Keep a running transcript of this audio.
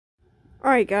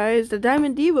Alright guys, the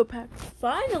Diamond Diva pack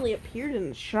finally appeared in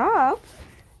the shop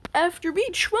after me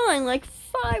trying like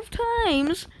 5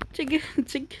 times to get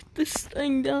this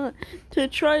thing done, to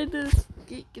try this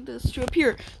get this to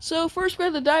appear. So first we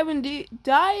have the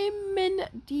Diamond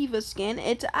Diva skin.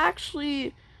 It's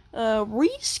actually a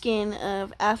reskin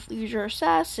of Athleisure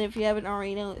Assassin, if you haven't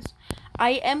already noticed.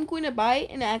 I am going to buy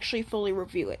it and actually fully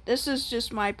review it. This is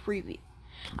just my preview.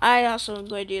 I also am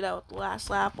going to do that with the last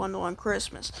lap bundle on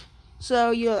Christmas.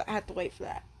 So you'll have to wait for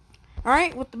that.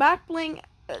 Alright, with the back bling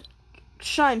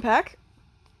shine pack.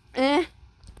 It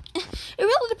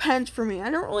really depends for me. I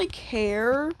don't really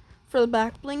care for the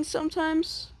back bling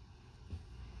sometimes.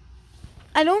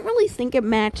 I don't really think it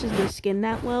matches the skin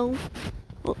that well.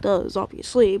 Well, it does,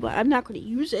 obviously, but I'm not going to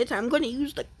use it. I'm going to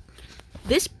use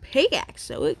this pickaxe,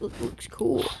 so it looks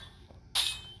cool.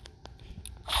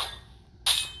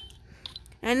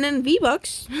 And then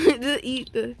V-Bucks,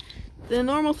 the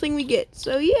normal thing we get.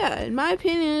 So yeah, in my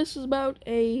opinion, this is about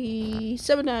a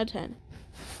 7 out of 10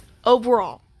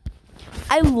 overall.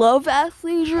 I love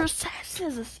Athleisure Assassin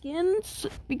as a skin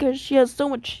because she has so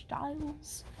much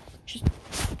styles. Just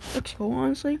looks cool,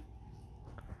 honestly.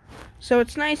 So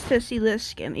it's nice to see this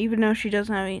skin, even though she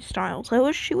doesn't have any styles. I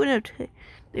wish she would have.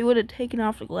 They would have taken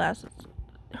off the glasses.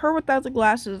 Her without the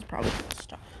glasses is probably the best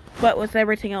style, but with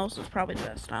everything else, it's probably the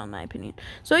best style in my opinion.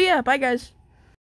 So yeah, bye guys.